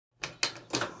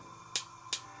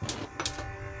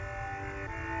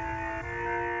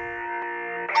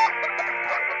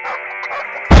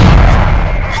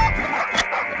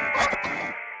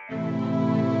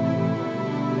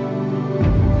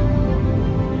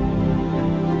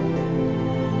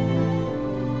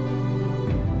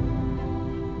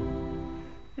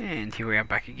And here we are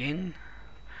back again.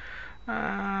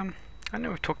 I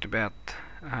know we've talked about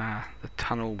the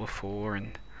tunnel before,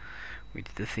 and we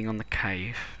did the thing on the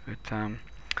cave, but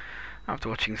after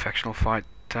watching the Factional Fight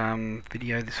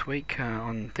video this week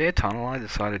on their tunnel, I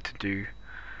decided to do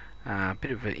a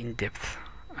bit of an in-depth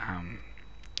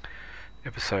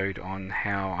episode on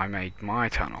how I made my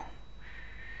tunnel.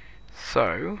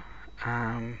 So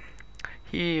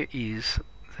here is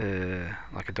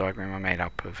like a diagram I made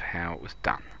up of how it was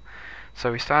done.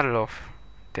 So we started off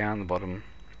down the bottom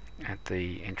at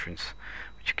the entrance,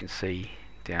 which you can see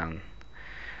down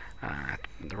at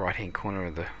the right hand corner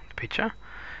of the picture,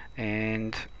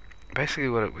 and basically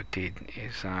what it did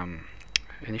is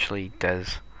initially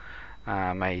Daz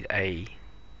made a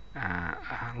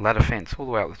ladder fence all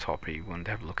the way up the top. He wanted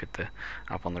to have a look at the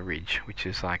up on the ridge, which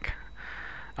is like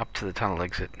up to the tunnel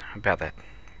exit, about that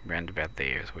roundabout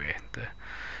there is where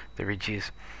the ridge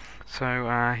is.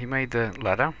 So he made the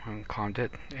ladder and climbed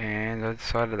it, and I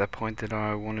decided at that point that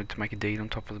I wanted to make a deed on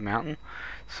top of the mountain.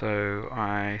 So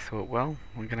I thought, well,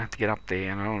 I'm going to have to get up there,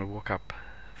 and I don't want to walk up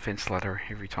a fence ladder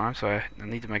every time, so I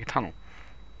need to make a tunnel.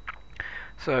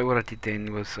 So what I did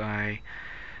then was I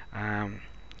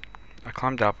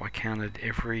climbed up. I counted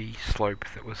every slope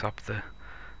that was up the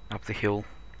hill,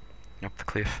 up the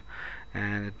cliff,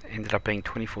 and it ended up being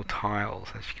 24 tiles,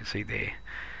 as you can see there.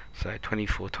 So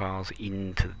 24 tiles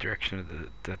into the direction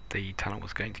that the tunnel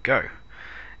was going to go,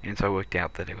 and so I worked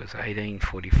out that it was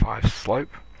 1845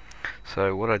 slope.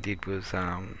 So what I did was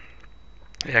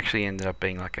it actually ended up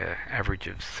being like an average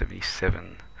of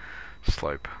 77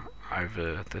 slope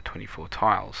over the 24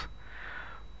 tiles.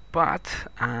 But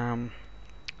I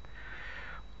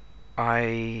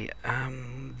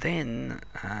then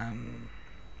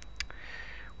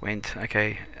went,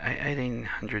 okay,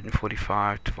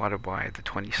 1845 divided by the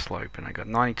 20 slope, and I got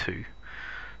 92.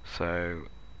 So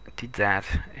I did that,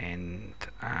 and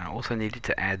also needed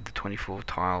to add the 24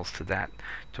 tiles to that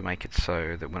to make it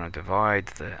so that when I divide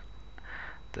the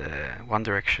one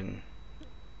direction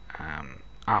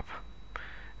up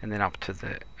and then up to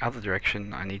the other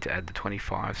direction, I need to add the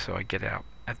 25 so I get out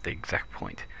at the exact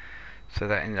point. So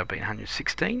that ended up being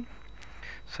 116.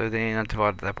 So then I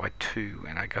divided that by 2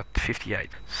 and I got 58.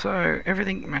 So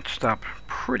everything matched up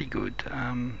pretty good.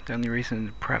 The only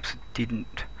reason perhaps it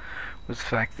didn't was the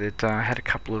fact that I had a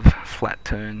couple of flat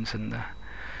turns and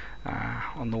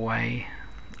on the way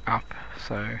up,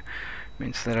 so it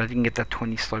means that I didn't get that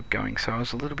 20 slope going. So I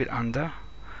was a little bit under,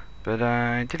 but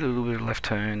I did a little bit of left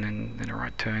turn and then a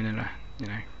right turn and a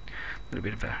little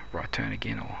bit of a right turn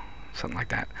again or something like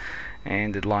that,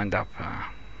 and it lined up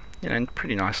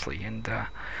pretty nicely. And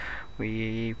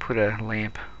we put a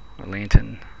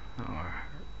lantern or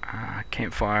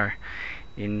campfire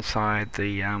inside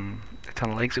the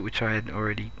tunnel exit, which I had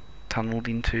already tunneled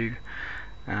into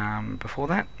before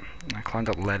that. I climbed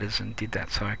up ladders and did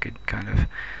that so I could kind of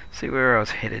see where I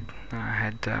was headed. I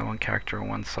had one character on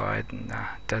one side, and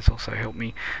Daz also helped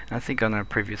me. And I think on a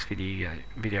previous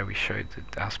video we showed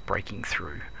us breaking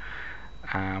through.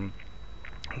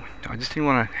 I just didn't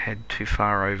want to head too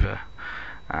far over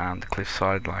the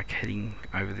cliffside, like heading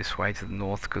over this way to the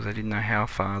north, because I didn't know how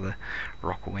far the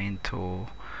rock went or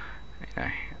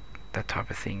that type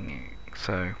of thing.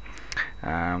 So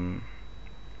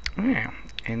yeah,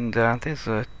 and there's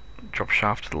a drop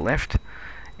shaft to the left,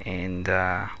 and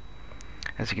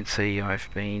as you can see, I'll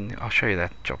show you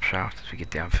that drop shaft as we get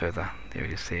down further. There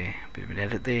it is there, a bit of an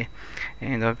edit there,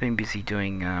 and I've been busy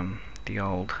doing the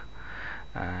old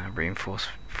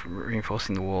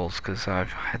reinforcing the walls, because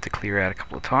I've had to clear out a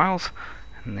couple of tiles,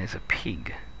 and there's a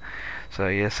pig. So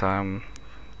yes,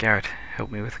 Garrett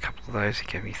helped me with a couple of those. He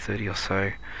gave me 30 or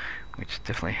so, which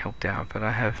definitely helped out, but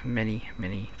I have many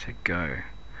to go.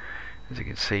 As you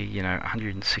can see,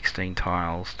 116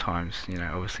 tiles times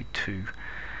obviously 2.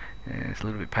 It's a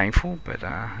little bit painful, but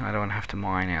I don't want to have to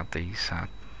mine out these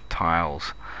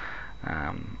tiles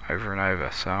over and over,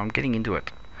 so I'm getting into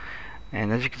it.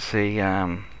 And as you can see,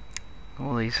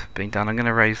 all these have been done. I'm going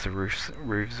to raise the roofs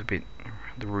a bit,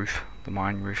 the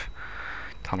mine roof,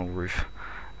 tunnel roof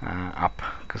up,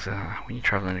 because when you're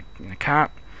traveling in a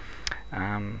cart,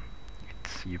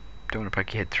 you don't want to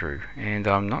poke your head through. And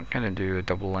I'm not going to do a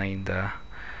double laned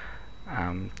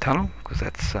tunnel, because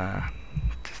that's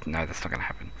that's not going to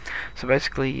happen. So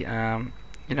basically, a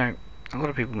lot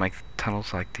of people make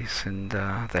tunnels like this, and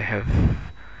they have,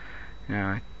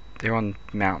 they're on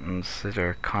mountains that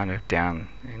are kind of down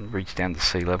and reach down to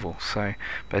sea level. So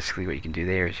basically what you can do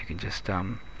there is you can just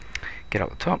get up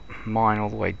the top, mine all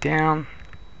the way down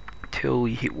till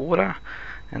you hit water,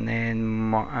 and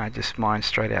then just mine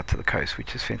straight out to the coast,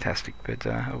 which is fantastic. But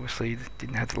obviously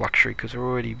didn't have the luxury because we're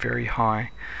already very high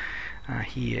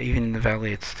here, even in the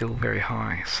valley, it's still very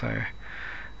high, so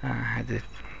I had to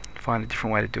find a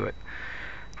different way to do it.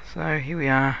 So here we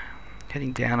are,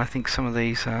 heading down. I think some of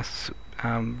these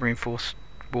reinforced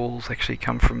walls actually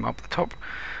come from up the top,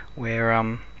 where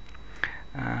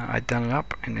I'd done it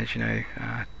up, and as you know,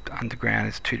 underground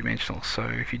is two-dimensional, so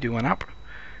if you do one up,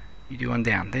 you do one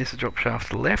down. There's the drop shaft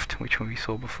to the left, which we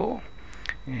saw before,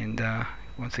 and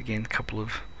once again a couple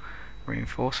of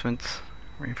reinforced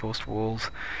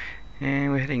walls,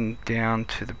 and we're heading down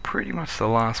to pretty much the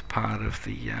last part of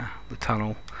the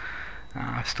tunnel.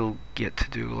 I still get to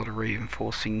do a lot of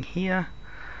reinforcing here.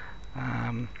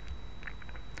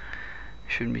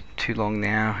 Shouldn't be too long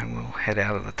now, and we'll head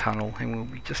out of the tunnel and we'll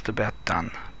be just about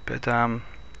done. But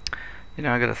you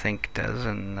know, I got to thank Daz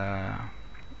and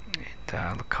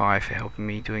Lakai for helping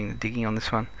me doing the digging on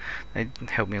this one. They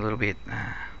helped me a little bit,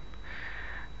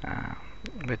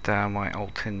 but my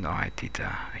alt and I did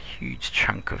a huge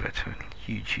chunk of it, a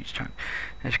huge chunk.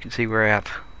 As you can see, we're out,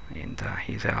 and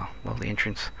here's our lovely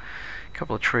entrance. A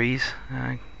couple of trees,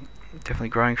 definitely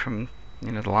growing from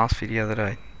the last video that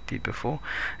I did before.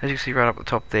 As you can see right up the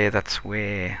top there, that's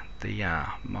where the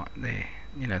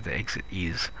exit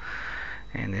is,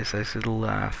 and there's those little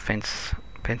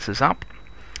fences up,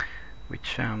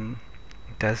 which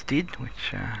Daz did,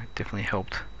 which definitely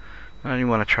helped. I don't even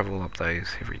want to travel up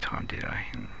those every time, did I?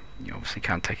 And you obviously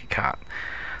can't take a cart.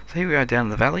 So here we are down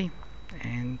the valley,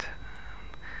 and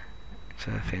it's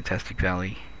a fantastic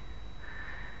valley.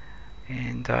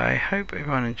 And I hope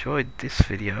everyone enjoyed this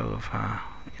video of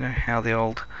how the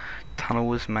old tunnel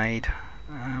was made.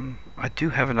 I do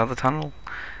have another tunnel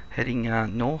heading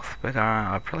north, but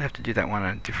I probably have to do that one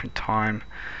at a different time.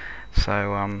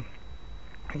 So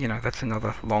that's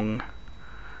another long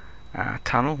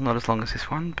tunnel, not as long as this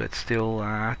one, but still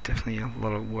definitely a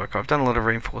lot of work. I've done a lot of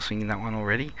reinforcing in that one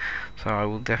already, so I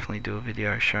will definitely do a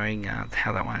video showing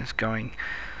how that one is going.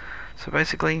 So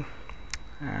basically,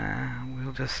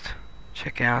 we'll just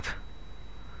check out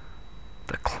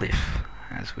the cliff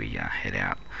as we head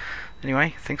out.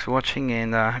 Anyway, thanks for watching,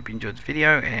 and I hope you enjoyed the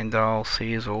video, and I'll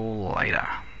see you all later.